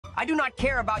I do not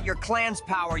care about your clan's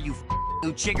power, you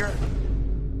chigger.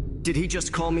 Did he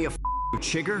just call me a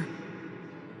chigger?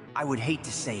 I would hate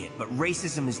to say it, but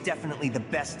racism is definitely the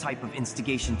best type of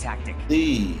instigation tactic.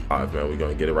 Alright, man, we're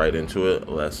gonna get it right into it.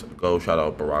 Let's go. Shout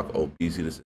out Barack Obese.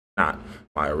 This is not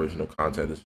my original content.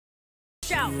 This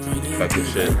effective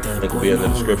shit. Link will be in the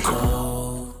description.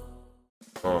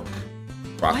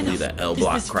 Rock Lee, that L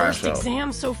block crash out.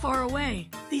 Exam so far away.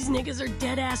 These niggas are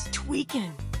dead ass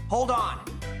tweaking. Hold on.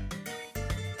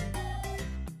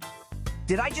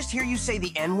 Did I just hear you say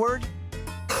the N-word?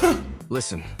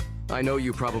 Listen, I know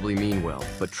you probably mean well,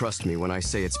 but trust me when I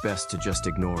say it's best to just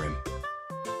ignore him.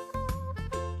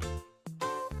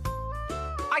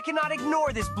 I cannot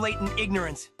ignore this blatant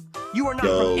ignorance. You are not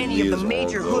from any of the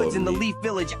major hoods in the Leaf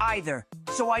Village either,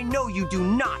 so I know you do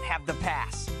not have the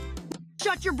pass.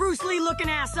 Shut your Bruce Lee looking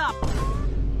ass up.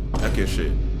 Checking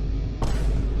shit.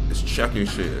 It's checking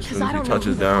shit as soon as he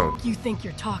touches down. You think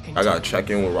you're talking? I gotta check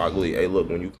in with Rock Lee. Hey, look,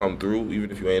 when you come through,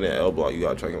 even if you ain't in L block, you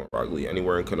gotta check in with Rock Lee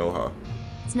anywhere in Konoha.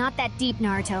 It's not that deep,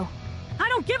 Naruto. I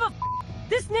don't give a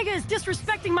This nigga is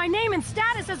disrespecting my name and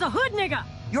status as a hood nigga.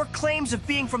 Your claims of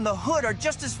being from the hood are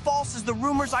just as false as the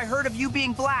rumors I heard of you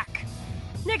being black.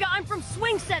 Nigga, I'm from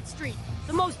Swingset Street,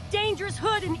 the most dangerous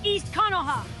hood in East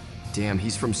Konoha. Damn,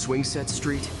 he's from Swingset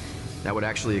Street? That would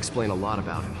actually explain a lot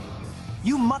about him.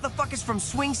 You motherfuckers from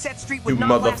Swingset Street would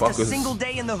not last a single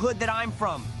day in the hood that I'm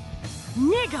from.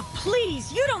 Nigga,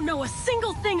 please, you don't know a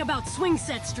single thing about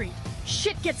Swingset Street.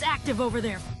 Shit gets active over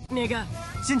there, nigga.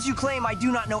 Since you claim I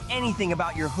do not know anything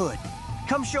about your hood,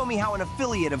 come show me how an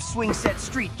affiliate of Swingset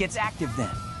Street gets active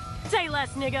then. Say less,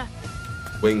 nigga.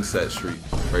 Swingset Street.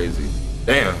 Crazy.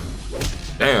 Damn.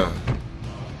 Damn.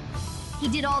 He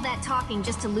did all that talking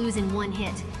just to lose in one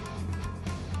hit.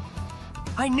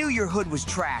 I knew your hood was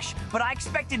trash, but I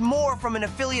expected more from an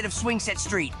affiliate of Swingset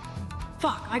Street.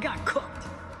 Fuck, I got cooked.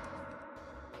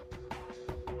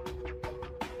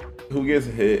 Who gets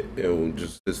hit and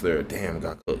just sits there, damn,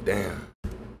 got cooked, damn.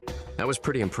 That was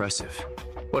pretty impressive.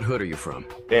 What hood are you from?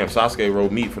 Damn, Sasuke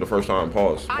rode meat for the first time.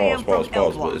 Pause, pause,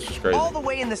 but it's just crazy. All the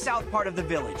way in the south part of the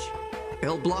village.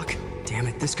 L block? Damn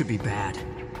it, this could be bad.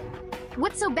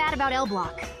 What's so bad about L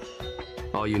block?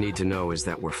 All you need to know is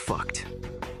that we're fucked.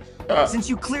 Since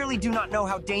you clearly do not know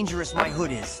how dangerous my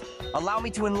hood is, allow me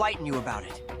to enlighten you about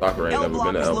it. L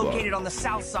block is located on the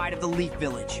south side of the Leaf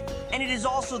Village, and it is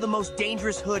also the most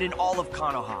dangerous hood in all of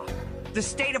Konoha. The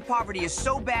state of poverty is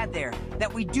so bad there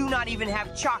that we do not even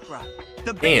have chakra,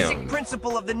 the basic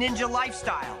principle of the ninja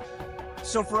lifestyle.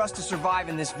 So for us to survive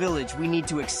in this village, we need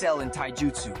to excel in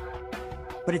taijutsu.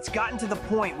 But it's gotten to the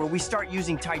point where we start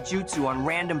using taijutsu on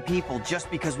random people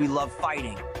just because we love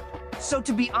fighting. So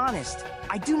to be honest,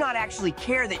 I do not actually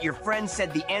care that your friend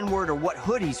said the N-word or what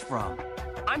hood he's from.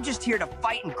 I'm just here to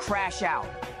fight and crash out.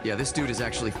 Yeah, this dude is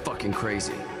actually fucking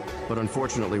crazy. But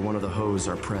unfortunately, one of the hoes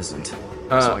are present.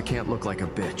 So I can't look like a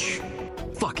bitch.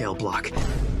 Fuck L block.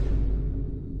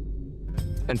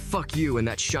 And fuck you and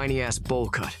that shiny-ass bowl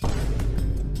cut.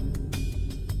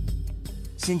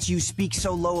 Since you speak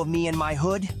so low of me and my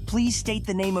hood, please state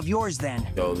the name of yours then.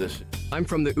 Yo, I'm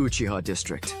from the Uchiha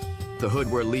district, the hood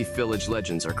where Leaf Village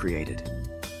legends are created.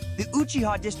 The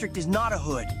Uchiha district is not a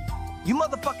hood. You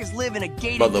motherfuckers live in a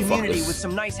gated community with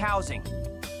some nice housing.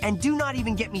 And do not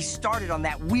even get me started on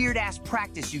that weird-ass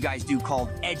practice you guys do called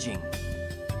edging.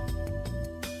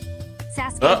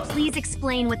 Sasuke, please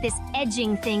explain what this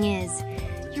edging thing is.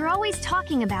 You're always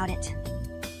talking about it.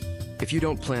 If you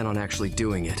don't plan on actually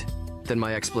doing it, then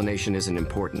my explanation isn't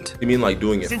important. You mean like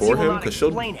doing it for him? Because she'll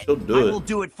do it. I will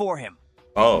do it for him.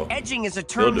 Oh. Edging is a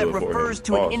term that refers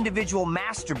to an individual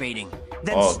masturbating,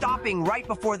 then stopping right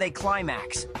before they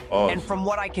climax. And from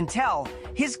what I can tell,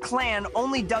 his clan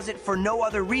only does it for no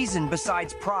other reason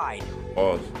besides pride.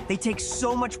 They take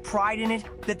so much pride in it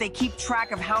that they keep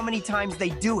track of how many times they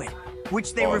do it,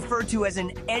 which they refer to as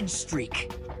an edge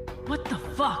streak. What the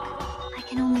fuck? I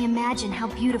can only imagine how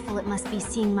beautiful it must be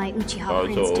seeing my Uchiha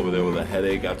prince over there with a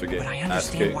headache after getting ass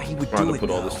kicked, trying to put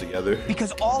all this together.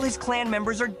 Because all his clan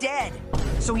members are dead.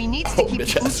 So he needs to keep the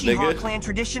Uchiha clan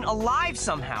tradition alive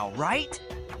somehow, right?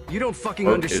 You don't fucking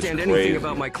understand anything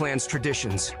about my clan's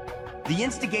traditions. The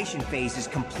instigation phase is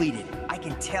completed. I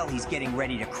can tell he's getting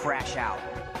ready to crash out.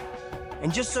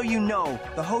 And just so you know,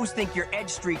 the hoes think your edge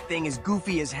streak thing is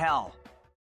goofy as hell.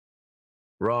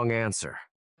 Wrong answer.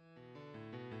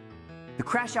 The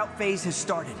crash out phase has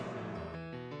started.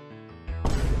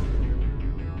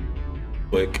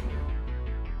 Quick.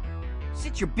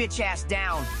 Sit your bitch ass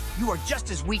down. You are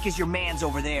just as weak as your mans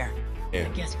over there. I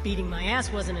guess beating my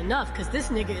ass wasn't enough, because this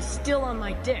nigga is still on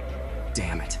my dick.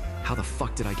 Damn it. How the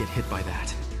fuck did I get hit by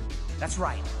that? That's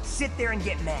right. Sit there and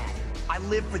get mad. I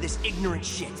live for this ignorant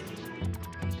shit.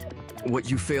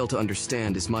 What you fail to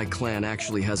understand is my clan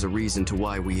actually has a reason to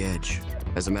why we edge.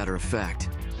 As a matter of fact,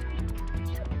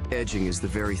 edging is the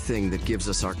very thing that gives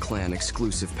us our clan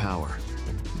exclusive power.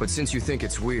 But since you think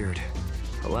it's weird,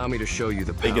 allow me to show you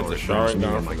the power that brings me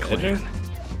and my clan.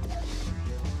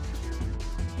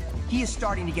 He is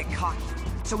starting to get cocky,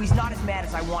 so he's not as mad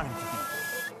as I want him to be.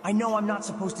 I know I'm not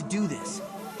supposed to do this,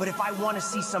 but if I want to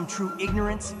see some true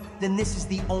ignorance, then this is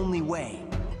the only way.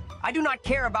 I do not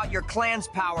care about your clan's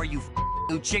power, you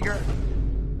chigger.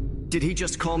 Did he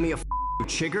just call me a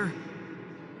chigger?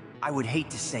 I would hate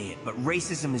to say it, but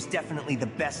racism is definitely the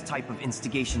best type of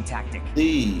instigation tactic.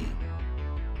 Damn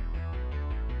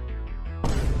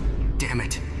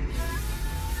it.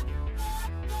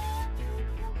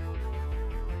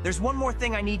 There's one more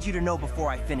thing I need you to know before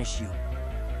I finish you.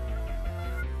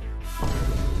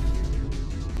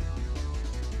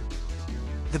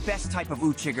 The best type of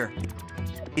Uchiger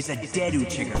is a dead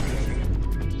Uchiger.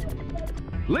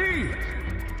 Lee!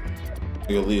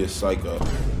 Lee is psycho.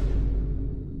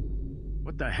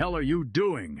 What the hell are you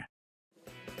doing?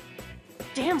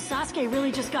 Damn, Sasuke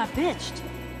really just got bitched.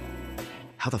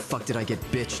 How the fuck did I get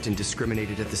bitched and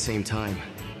discriminated at the same time?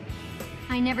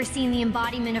 I never seen the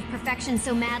embodiment of perfection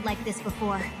so mad like this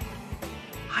before.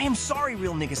 I am sorry,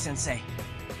 real nigga sensei.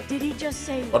 Did he just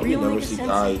say Why do we real never nigga see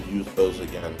sensei? Guy use those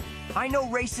again? I know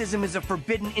racism is a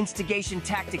forbidden instigation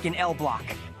tactic in L Block,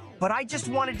 but I just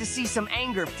wanted to see some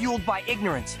anger fueled by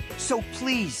ignorance. So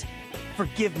please,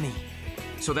 forgive me.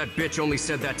 So that bitch only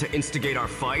said that to instigate our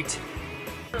fight?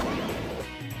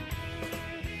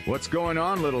 What's going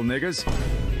on, little niggas?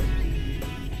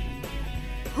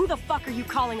 Who the fuck are you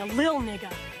calling a lil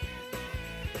nigga?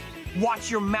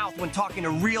 Watch your mouth when talking to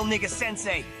real nigga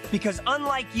sensei, because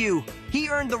unlike you, he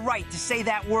earned the right to say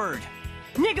that word.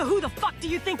 Nigga, who the fuck do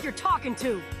you think you're talking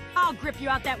to? I'll grip you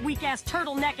out that weak-ass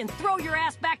turtleneck and throw your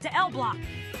ass back to L Block.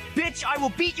 Bitch, I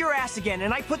will beat your ass again,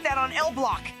 and I put that on L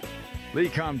Block. Lee,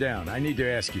 calm down. I need to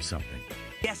ask you something.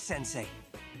 Yes, sensei.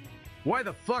 Why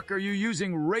the fuck are you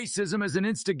using racism as an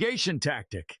instigation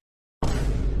tactic?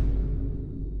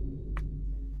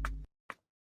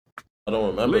 I don't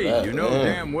remember Lee, that. you know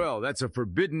damn well that's a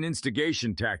forbidden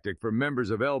instigation tactic for members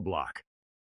of L Block.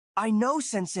 I know,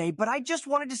 sensei, but I just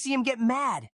wanted to see him get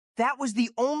mad. That was the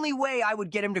only way I would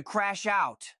get him to crash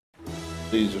out.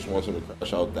 Lee just wants him to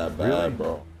crash out that bad, Really?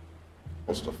 bro.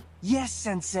 What's the Yes,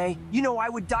 sensei. You know I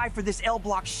would die for this L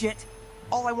Block shit.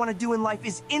 All I want to do in life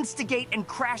is instigate and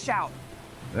crash out.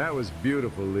 That was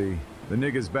beautiful, Lee. The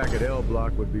niggas back at L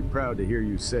Block would be proud to hear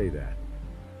you say that.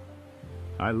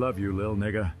 I love you, lil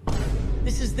nigga.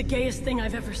 This is the gayest thing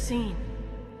I've ever seen.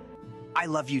 I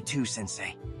love you too,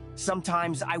 sensei.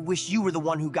 Sometimes I wish you were the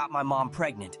one who got my mom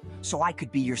pregnant, so I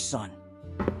could be your son.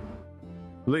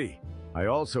 Lee, I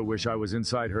also wish I was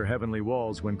inside her heavenly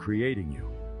walls when creating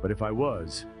you. But if I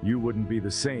was, you wouldn't be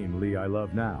the same Lee I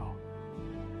love now.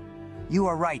 You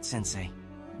are right, sensei.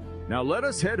 Now let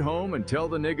us head home and tell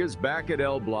the niggas back at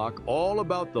L Block all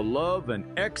about the love and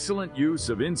excellent use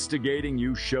of instigating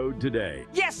you showed today.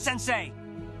 Yes, sensei!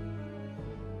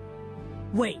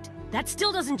 Wait, that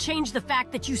still doesn't change the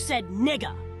fact that you said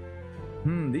nigga.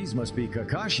 These must be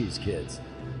Kakashi's kids.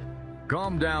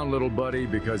 Calm down, little buddy,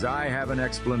 because I have an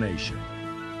explanation.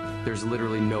 There's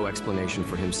literally no explanation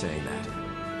for him saying that.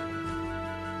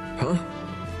 Huh?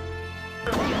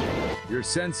 Your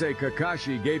sensei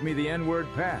Kakashi gave me the N-word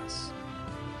pass.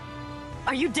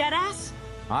 Are you deadass?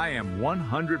 I am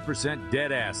 100%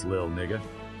 dead-ass, lil nigga.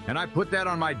 And I put that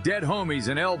on my dead homies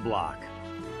in L Block.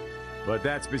 But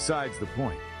that's besides the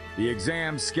point. The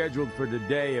exams scheduled for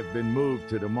today have been moved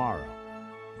to tomorrow.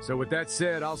 So with that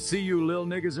said, I'll see you lil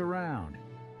niggas around.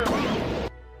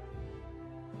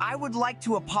 I would like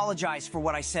to apologize for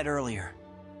what I said earlier.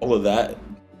 all of that?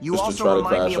 You also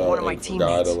remind me of one of my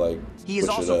teammates. He is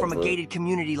also from a gated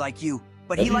community like you,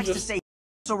 but he likes to say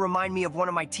also remind me of one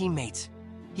of my teammates.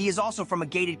 He is also from a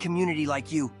gated community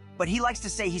like you, but he likes to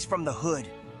say he's from the hood.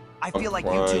 I feel like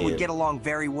you two would get along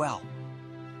very well.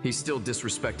 He's still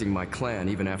disrespecting my clan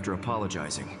even after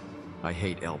apologizing. I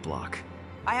hate L Block.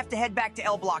 I have to head back to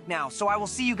L Block now, so I will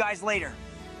see you guys later.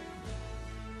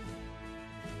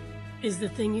 Is the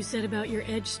thing you said about your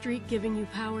edge streak giving you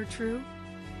power true?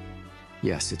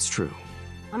 Yes, it's true.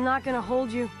 I'm not gonna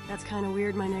hold you. That's kind of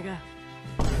weird, my nigga.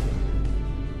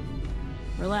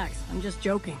 Relax, I'm just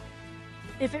joking.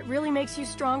 If it really makes you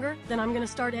stronger, then I'm gonna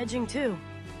start edging too.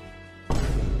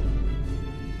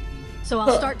 So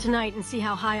I'll start tonight and see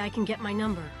how high I can get my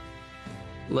number.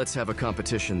 Let's have a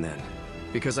competition then,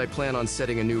 because I plan on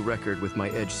setting a new record with my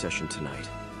edge session tonight.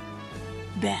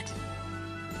 Bet.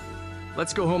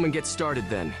 Let's go home and get started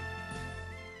then.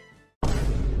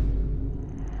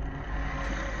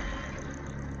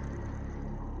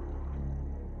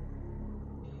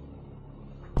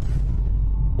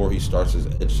 before he starts his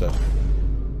edge session.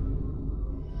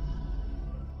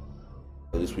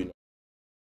 At least we know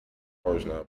hours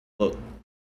now. Look,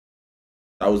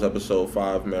 that was episode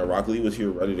 5, man. Rock Lee was here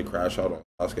ready to crash out on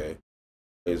Sasuke.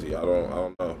 Crazy. I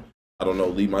don't know. I don't know.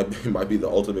 Lee might be the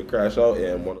ultimate crash out,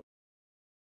 and one of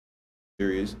the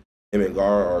series, him and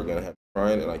Gar are gonna have to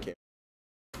trying, and I can't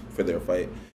for their fight.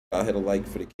 I hit a like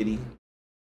for the kitty.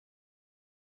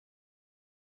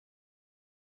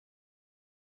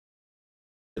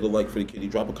 Hit a like for the kitty.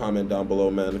 Drop a comment down below,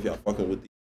 man, if y'all fucking with the.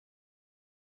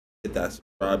 Hit that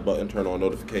subscribe button. Turn on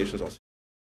notifications. I'll see.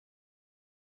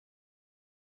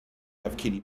 Have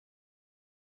kitty.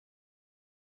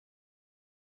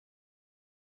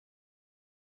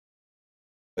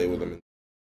 Play with them.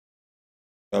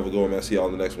 Have a good one, man. See y'all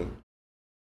in the next one.